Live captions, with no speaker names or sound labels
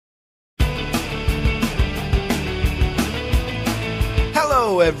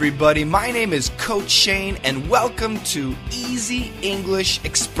Hello everybody, my name is Coach Shane and welcome to Easy English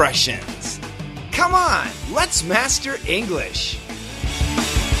Expressions. Come on, let's master English.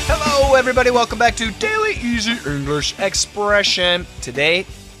 Hello everybody, welcome back to Daily Easy English Expression. Today,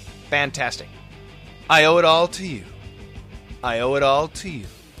 fantastic. I owe it all to you. I owe it all to you.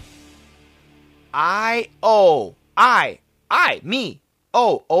 Me,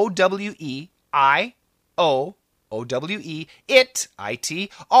 O-W-E, I, O, O-W-E, it, I-T,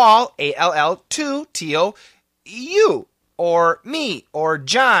 all, A-L-L, to, T-O, you, or me, or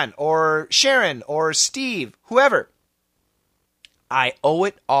John, or Sharon, or Steve, whoever. I owe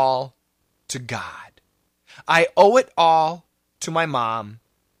it all to God. I owe it all to my mom.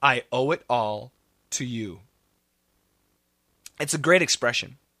 I owe it all to you. It's a great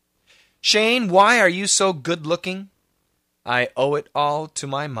expression. Shane, why are you so good looking? I owe it all to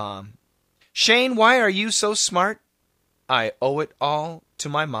my mom. Shane, why are you so smart? I owe it all to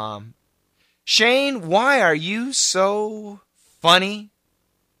my mom. Shane, why are you so funny?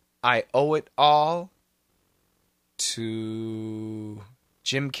 I owe it all to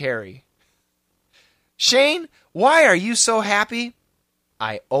Jim Carrey. Shane, why are you so happy?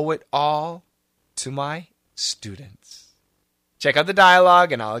 I owe it all to my students. Check out the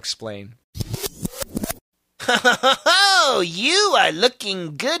dialogue and I'll explain. Oh, you are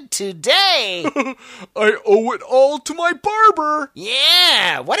looking good today. I owe it all to my barber.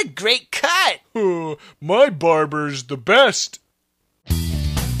 Yeah, what a great cut. My barber's the best.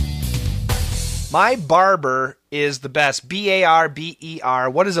 My barber is the best. B-A-R-B-E-R.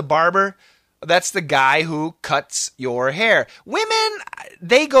 What is a barber? That's the guy who cuts your hair. Women,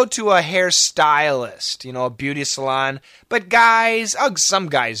 they go to a hairstylist, a beauty salon. But guys, some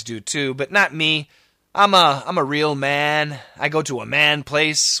guys do too, but not me. I'm a real man. I go to a man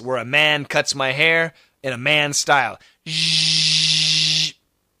place where a man cuts my hair in a man style.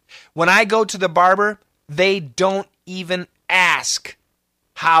 When I go to the barber, they don't even ask,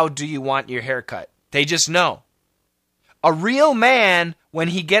 how do you want your hair cut? They just know. A real man, when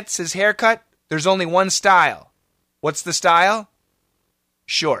he gets his hair cut, there's only one style. What's the style?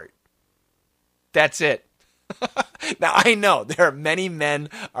 Short. That's it. Now, I know there are many men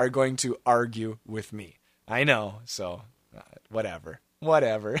are going to argue with me. I know, so whatever.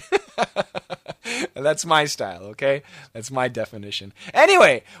 That's my style, okay? That's my definition.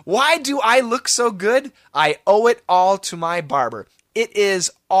 Anyway, why do I look so good? I owe it all to my barber. It is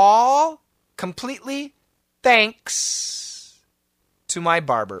all completely thanks to my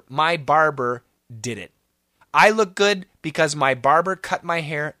barber. My barber did it. I look good because my barber cut my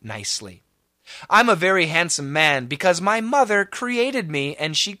hair nicely. I'm a very handsome man because my mother created me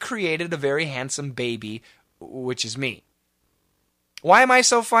and she created a very handsome baby, which is me. Why am I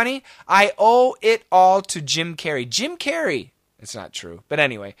so funny? I owe it all to Jim Carrey. Jim Carrey, it's not true, but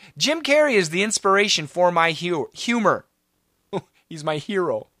anyway, Jim Carrey is the inspiration for my humor. He's my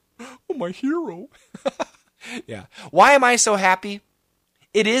hero. Oh, my hero. Yeah. Why am I so happy?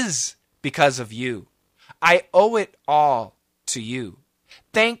 It is because of you. I owe it all to you.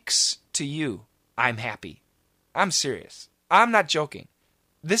 Thanks to you, I'm happy. I'm serious. I'm not joking.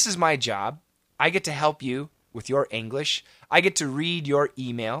 This is my job. I get to help you with your English. I get to read your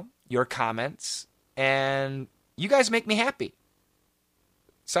email, your comments, and you guys make me happy.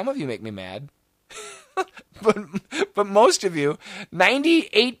 Some of you make me mad. but most of you,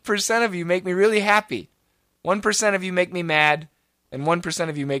 98% of you make me really happy. 1% of you make me mad, and 1%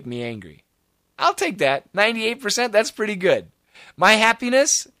 of you make me angry. I'll take that. 98%, that's pretty good. My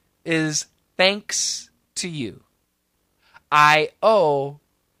happiness is thanks to you. I owe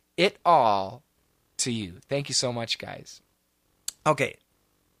it all to you. Thank you so much, guys. Okay,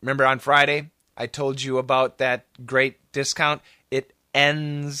 remember on Friday, I told you about that great discount. It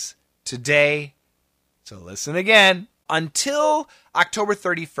ends today. So listen again. Until October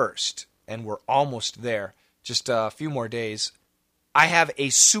 31st, and we're almost there, just a few more days, I have a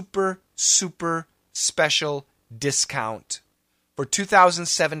super special discount for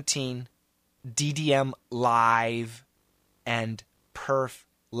 2017 DDM Live and Perf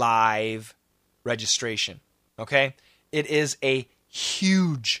Live registration. Okay? It is a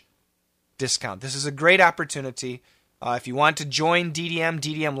huge discount. This is a great opportunity. If you want to join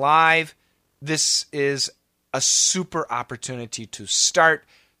DDM Live, this is a super opportunity to start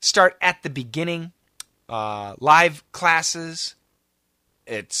at the beginning. Live classes.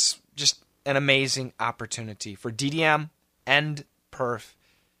 It's just an amazing opportunity for DDM and Perf.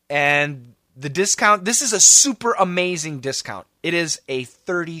 And the discount, this is a super amazing discount. It is a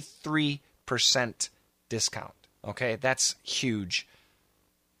 33% discount. Okay, that's huge.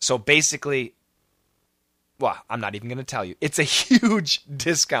 So basically, well, I'm not even going to tell you. It's a huge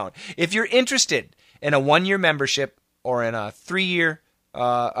discount. If you're interested in a 1-year membership or in a 1-year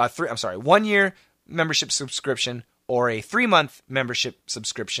membership subscription or a 3-month membership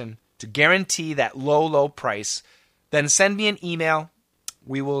subscription to guarantee that low, low price, then send me an email.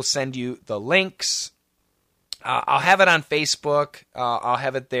 We will send you the links. I'll have it on Facebook. I'll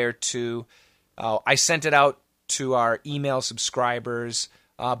have it there too. I sent it out to our email subscribers.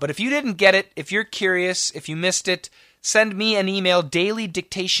 But if you didn't get it, if you're curious, if you missed it, send me an email,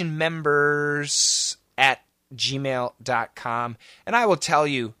 dailydictationmembers@gmail.com, and I will tell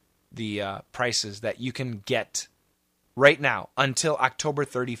you the prices that you can get right now until October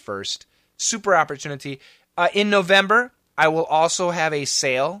 31st. Super opportunity. In November, I will also have a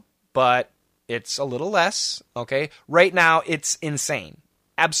sale, but it's a little less, okay? Right now, it's insane.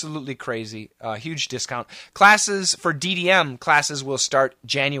 Absolutely crazy. Huge discount. Classes for DDM classes will start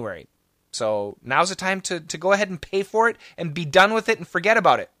January. So now's the time to go ahead and pay for it and be done with it and forget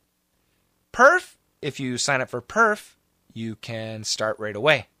about it. Perf, if you sign up for Perf, you can start right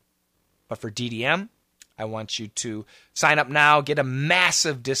away. But for DDM, I want you to sign up now, get a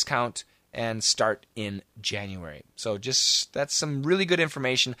massive discount, and start in January. So that's some really good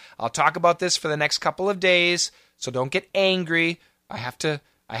information. I'll talk about this for the next couple of days, so don't get angry. I have to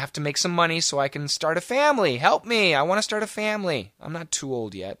make some money so I can start a family. Help me. I want to start a family. I'm not too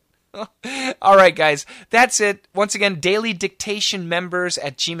old yet. All right, guys. That's it. Once again,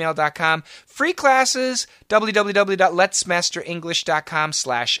 dailydictationmembers@gmail.com. Free classes,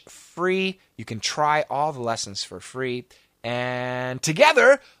 www.letsmasterenglish.com/free. You can try all the lessons for free. And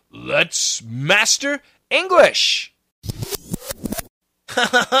together, let's master English.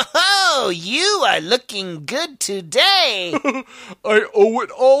 Oh, you are looking good today. I owe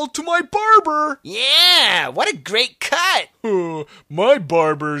it all to my barber. Yeah, what a great cut. My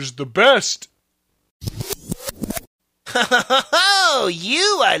barber's the best. Oh,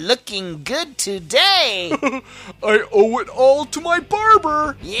 you are looking good today. I owe it all to my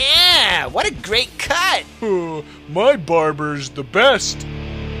barber. Yeah, what a great cut. My barber's the best.